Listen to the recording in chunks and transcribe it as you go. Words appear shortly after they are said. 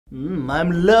I'm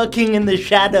lurking in the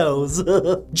shadows.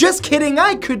 Just kidding,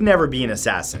 I could never be an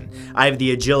assassin. I have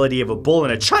the agility of a bull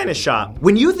in a china shop.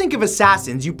 When you think of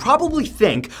assassins, you probably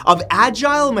think of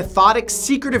agile, methodic,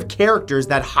 secretive characters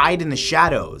that hide in the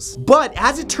shadows. But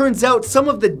as it turns out, some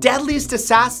of the deadliest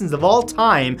assassins of all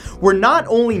time were not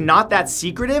only not that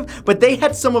secretive, but they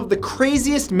had some of the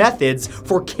craziest methods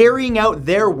for carrying out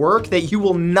their work that you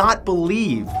will not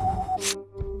believe.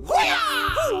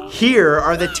 Here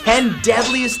are the 10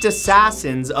 deadliest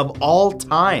assassins of all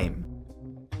time.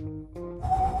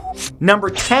 Number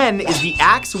 10 is the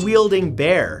axe-wielding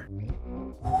bear.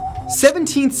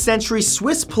 17th century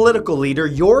Swiss political leader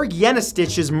Jörg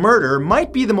Jennestich's murder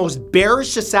might be the most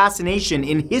bearish assassination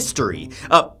in history,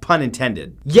 pun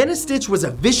intended. Jennestich was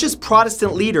a vicious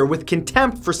Protestant leader with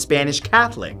contempt for Spanish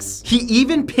Catholics. He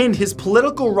even pinned his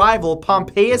political rival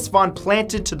Pompeius von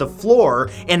Planted to the floor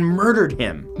and murdered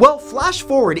him. Well, flash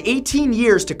forward 18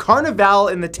 years to Carnival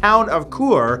in the town of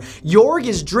Chur. Jörg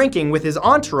is drinking with his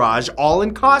entourage, all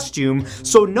in costume,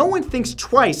 so no one thinks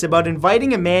twice about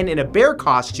inviting a man in a bear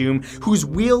costume who's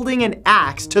wielding an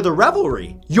axe to the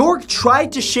revelry. Jörg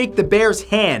tried to shake the bear's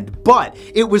hand, but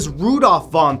it was Rudolf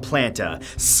von Planta,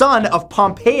 son of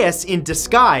Pompeius in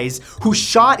disguise, who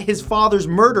shot his father's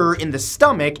murderer in the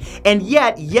stomach, and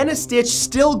yet Jennestich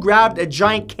still grabbed a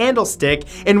giant candlestick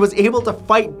and was able to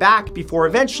fight back before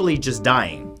eventually just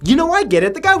dying. You know, I get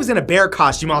it, the guy was in a bear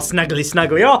costume all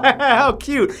snuggly, oh how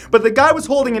cute, but the guy was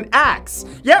holding an axe.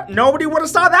 Yep, nobody would have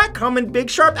saw that coming,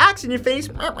 big sharp axe in your face.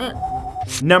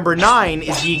 Number 9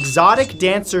 is the exotic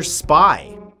dancer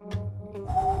spy.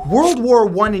 World War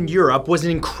I in Europe was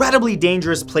an incredibly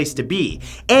dangerous place to be,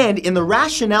 and in the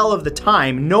rationale of the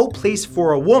time, no place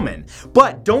for a woman.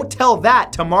 But don't tell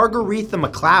that to Margaretha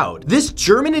MacLeod. This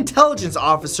German intelligence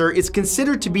officer is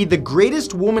considered to be the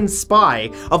greatest woman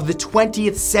spy of the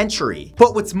 20th century.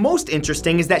 But what's most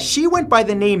interesting is that she went by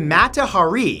the name Mata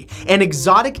Hari, an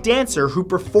exotic dancer who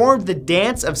performed the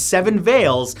Dance of Seven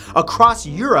Veils across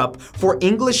Europe for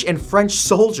English and French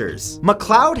soldiers.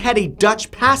 MacLeod had a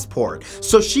Dutch passport,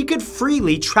 so she could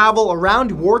freely travel around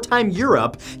wartime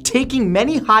Europe, taking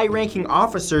many high-ranking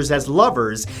officers as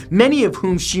lovers, many of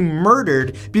whom she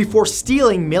murdered before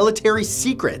stealing military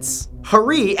secrets.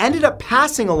 Hari ended up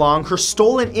passing along her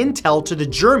stolen intel to the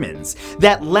Germans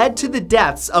that led to the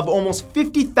deaths of almost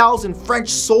 50,000 French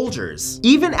soldiers.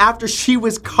 Even after she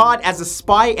was caught as a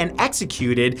spy and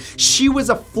executed, she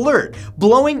was a flirt,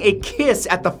 blowing a kiss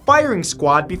at the firing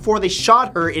squad before they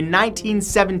shot her in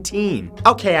 1917.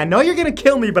 Okay, I know you're gonna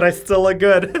kill me, but I still look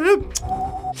good.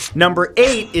 Number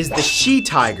 8 is the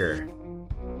she-tiger.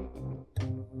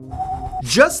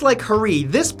 Just like Hari,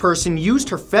 this person used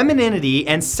her femininity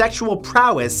and sexual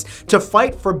prowess to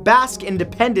fight for Basque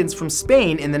independence from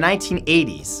Spain in the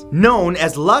 1980s. Known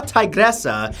as La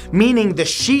Tigresa, meaning the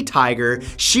she-tiger,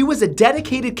 she was a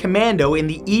dedicated commando in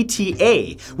the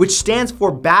ETA, which stands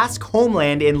for Basque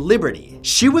Homeland and Liberty.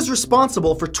 She was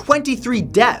responsible for 23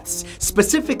 deaths.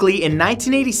 Specifically in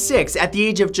 1986, at the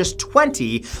age of just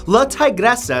 20, La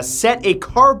Tigresa set a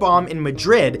car bomb in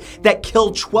Madrid that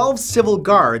killed 12 civil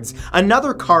guards,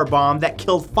 another car bomb that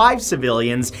killed 5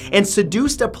 civilians, and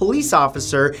seduced a police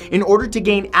officer in order to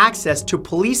gain access to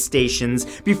police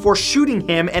stations before shooting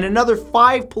him and another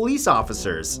 5 police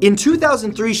officers. In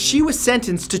 2003, she was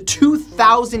sentenced to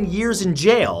 2,000 years in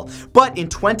jail, but in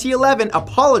 2011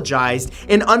 apologized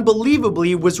and unbelievably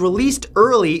was released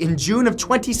early in June of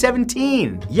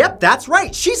 2017. Yep, that's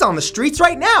right, she's on the streets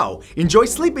right now. Enjoy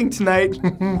sleeping tonight.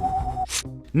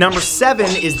 Number 7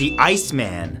 is the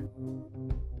Iceman.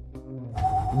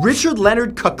 Richard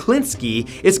Leonard Kuklinski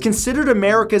is considered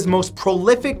America's most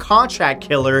prolific contract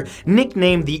killer,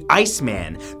 nicknamed the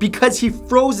Iceman, because he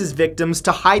froze his victims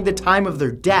to hide the time of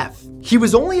their death. He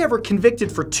was only ever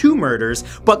convicted for 2 murders,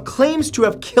 but claims to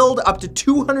have killed up to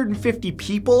 250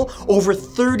 people over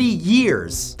 30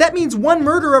 years. That means 1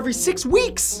 murder every 6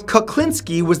 weeks.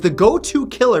 Kuklinski was the go-to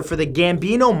killer for the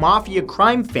Gambino Mafia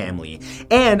crime family,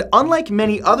 and unlike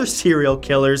many other serial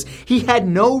killers, he had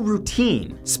no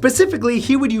routine. Specifically,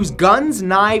 he would use guns,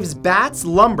 knives, bats,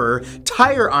 lumber,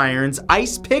 tire irons,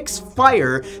 ice picks,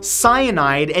 fire,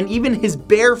 cyanide, and even his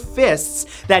bare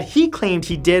fists that he claimed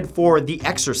he did for the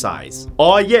exercise.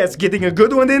 Oh yes, getting a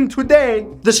good one in today.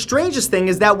 The strangest thing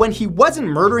is that when he wasn't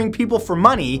murdering people for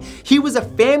money, he was a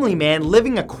family man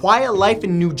living a quiet life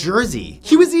in New Jersey.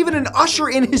 He was even an usher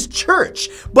in his church,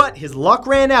 but his luck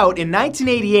ran out in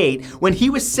 1988 when he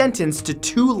was sentenced to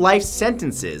 2 life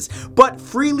sentences, but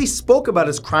freely spoke about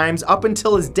his crimes up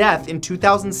until his death in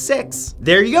 2006.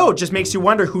 There you go, just makes you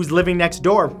wonder who's living next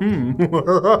door.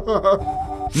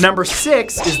 Number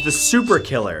 6 is the super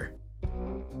killer.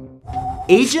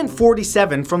 Agent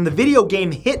 47 from the video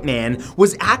game Hitman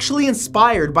was actually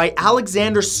inspired by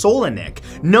Alexander Solonik,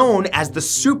 known as the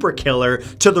super killer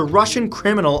to the Russian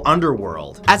criminal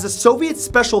underworld. As a Soviet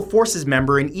Special Forces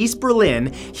member in East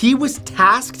Berlin, he was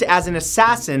tasked as an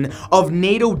assassin of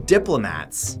NATO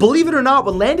diplomats. Believe it or not,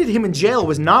 what landed him in jail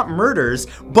was not murders,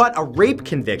 but a rape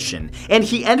conviction, and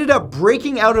he ended up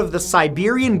breaking out of the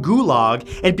Siberian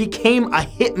gulag and became a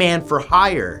hitman for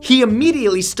hire. He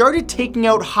immediately started taking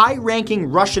out high-ranking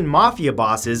Russian mafia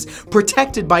bosses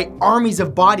protected by armies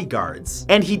of bodyguards.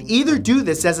 And he'd either do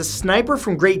this as a sniper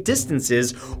from great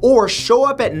distances or show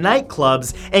up at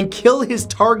nightclubs and kill his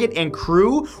target and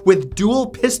crew with dual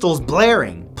pistols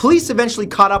blaring. Police eventually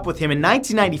caught up with him in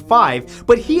 1995,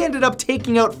 but he ended up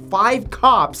taking out 5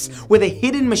 cops with a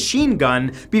hidden machine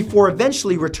gun before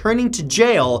eventually returning to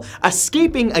jail,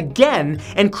 escaping again,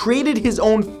 and created his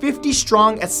own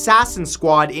 50-strong assassin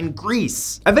squad in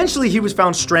Greece. Eventually, he was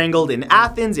found strangled in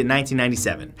Athens in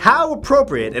 1997. How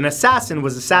appropriate, an assassin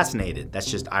was assassinated.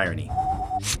 That's just irony.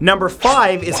 Number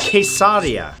 5 is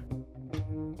Caesarea.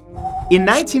 In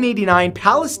 1989,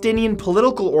 Palestinian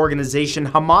political organization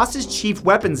Hamas's chief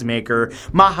weapons maker,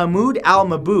 Mahmoud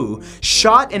al-Mabou,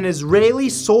 shot an Israeli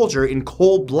soldier in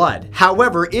cold blood.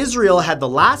 However, Israel had the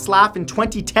last laugh in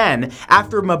 2010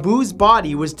 after Mabou's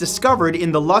body was discovered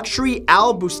in the luxury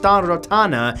Al Bustan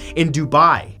Rotana in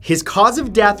Dubai. His cause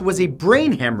of death was a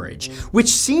brain hemorrhage, which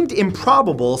seemed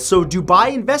improbable, so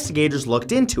Dubai investigators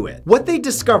looked into it. What they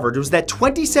discovered was that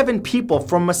 27 people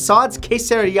from Mossad's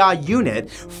Caesarea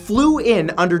unit flew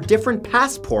in under different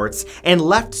passports and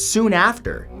left soon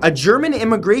after. A German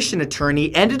immigration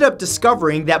attorney ended up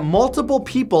discovering that multiple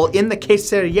people in the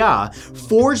Caesarea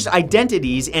forged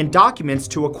identities and documents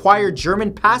to acquire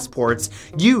German passports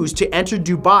used to enter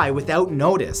Dubai without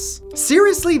notice.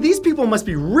 Seriously, these people must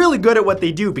be really good at what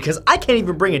they do, because I can't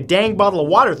even bring a dang bottle of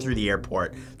water through the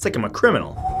airport. It's like I'm a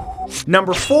criminal.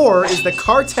 Number 4 is the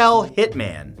cartel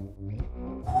hitman.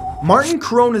 Martin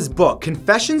Corona's book,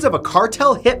 Confessions of a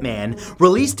Cartel Hitman,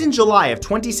 released in July of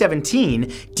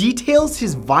 2017, details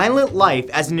his violent life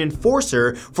as an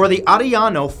enforcer for the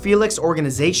Arellano Felix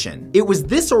organization. It was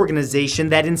this organization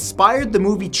that inspired the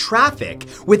movie Traffic,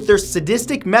 with their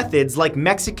sadistic methods like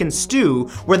Mexican Stew,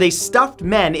 where they stuffed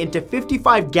men into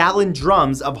 55-gallon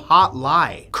drums of hot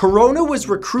lye. Corona was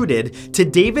recruited to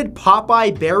David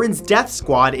Popeye Barron's death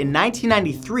squad in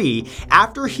 1993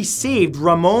 after he saved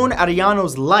Ramon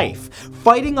Arellano's life,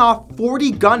 fighting off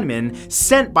 40 gunmen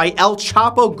sent by El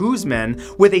Chapo Guzman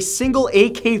with a single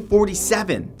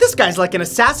AK-47. This guy's like an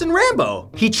assassin Rambo.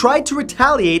 He tried to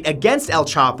retaliate against El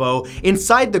Chapo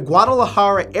inside the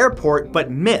Guadalajara airport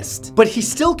but missed. But he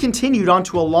still continued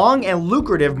onto a long and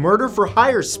lucrative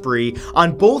murder-for-hire spree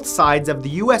on both sides of the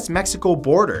US-Mexico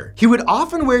border. He would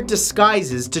often wear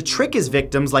disguises to trick his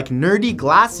victims like nerdy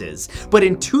glasses, but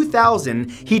in 2000,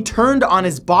 he turned on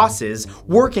his bosses,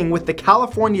 working with the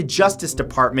California Justice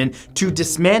Department to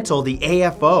dismantle the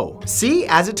AFO. See,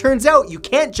 as it turns out, you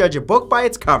can't judge a book by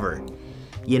its cover.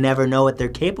 You never know what they're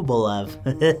capable of.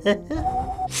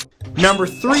 Number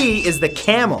 3 is the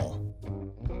camel.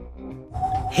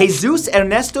 Jesus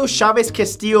Ernesto Chavez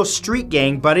Castillo's street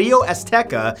gang Barrio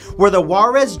Azteca were the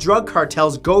Juarez drug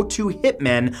cartel's go-to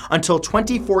hitmen until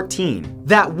 2014.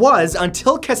 That was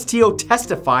until Castillo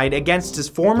testified against his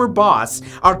former boss,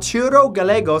 Arturo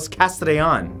Gallegos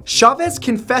Castrellan. Chavez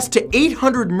confessed to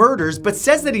 800 murders but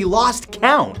says that he lost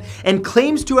count and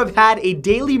claims to have had a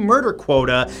daily murder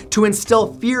quota to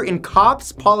instill fear in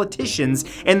cops, politicians,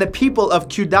 and the people of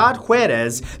Ciudad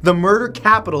Juarez, the murder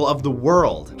capital of the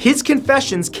world. His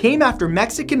confessions came after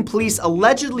Mexican police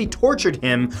allegedly tortured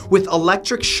him with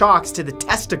electric shocks to the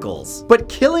testicles. But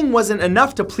killing wasn't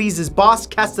enough to please his boss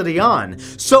Castrellan,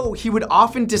 so he would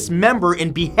often dismember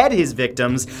and behead his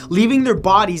victims, leaving their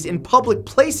bodies in public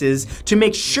places to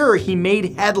make sure he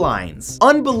made headlines.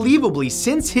 Unbelievably,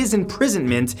 since his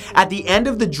imprisonment at the end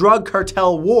of the drug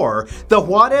cartel war, the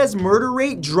Juarez murder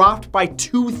rate dropped by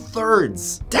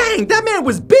 2/3. Dang, that man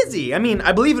was busy! I mean,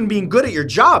 I believe in being good at your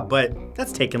job, but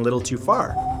that's taken a little too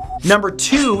far. Number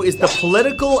 2 is the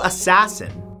political assassin.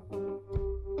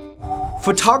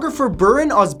 Photographer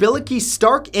Buran Ozbilicki's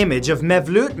stark image of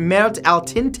Mevlut Mert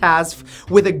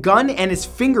Altintazv with a gun and his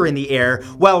finger in the air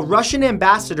while Russian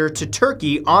ambassador to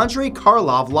Turkey Andrei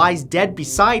Karlov lies dead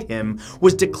beside him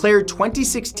was declared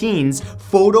 2016's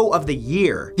Photo of the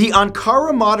Year. The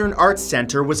Ankara Modern Arts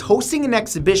Center was hosting an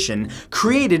exhibition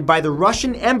created by the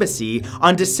Russian embassy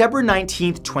on December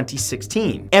 19,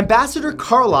 2016. Ambassador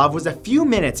Karlov was a few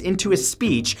minutes into his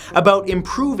speech about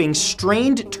improving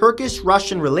strained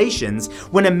Turkish-Russian relations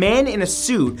when a man in a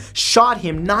suit shot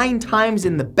him 9 times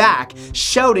in the back,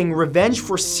 shouting revenge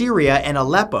for Syria and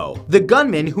Aleppo. The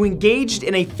gunman, who engaged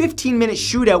in a 15-minute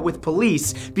shootout with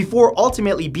police before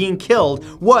ultimately being killed,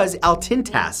 was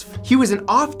Al-Tintasf. He was an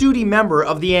off-duty member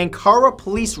of the Ankara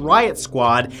police riot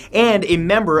squad and a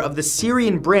member of the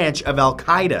Syrian branch of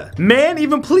Al-Qaeda. Man,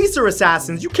 even police are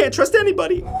assassins. You can't trust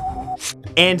anybody.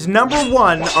 And number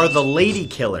 1 are the lady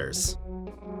killers.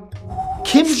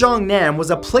 Kim Jong-nam was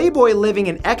a playboy living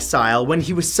in exile when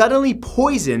he was suddenly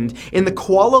poisoned in the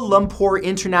Kuala Lumpur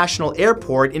International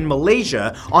Airport in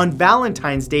Malaysia on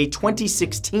Valentine's Day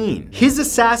 2016. His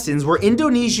assassins were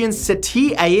Indonesian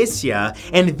Siti Aisyah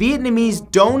and Vietnamese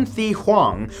Don Thi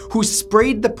Huang, who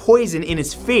sprayed the poison in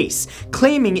his face,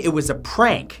 claiming it was a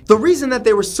prank. The reason that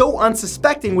they were so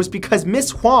unsuspecting was because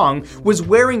Miss Huang was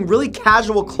wearing really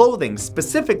casual clothing,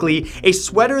 specifically a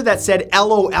sweater that said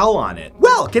LOL on it.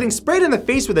 Well, getting sprayed in the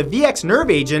face with a VX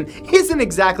nerve agent isn't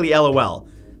exactly LOL.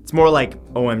 It's more like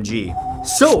OMG.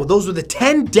 So, those were the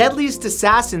 10 deadliest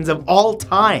assassins of all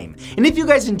time. And if you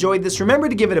guys enjoyed this, remember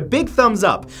to give it a big thumbs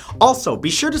up. Also, be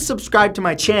sure to subscribe to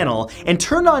my channel and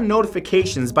turn on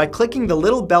notifications by clicking the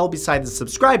little bell beside the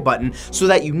subscribe button so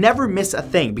that you never miss a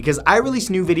thing, because I release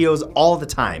new videos all the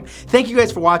time. Thank you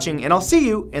guys for watching, and I'll see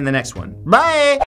you in the next one. Bye!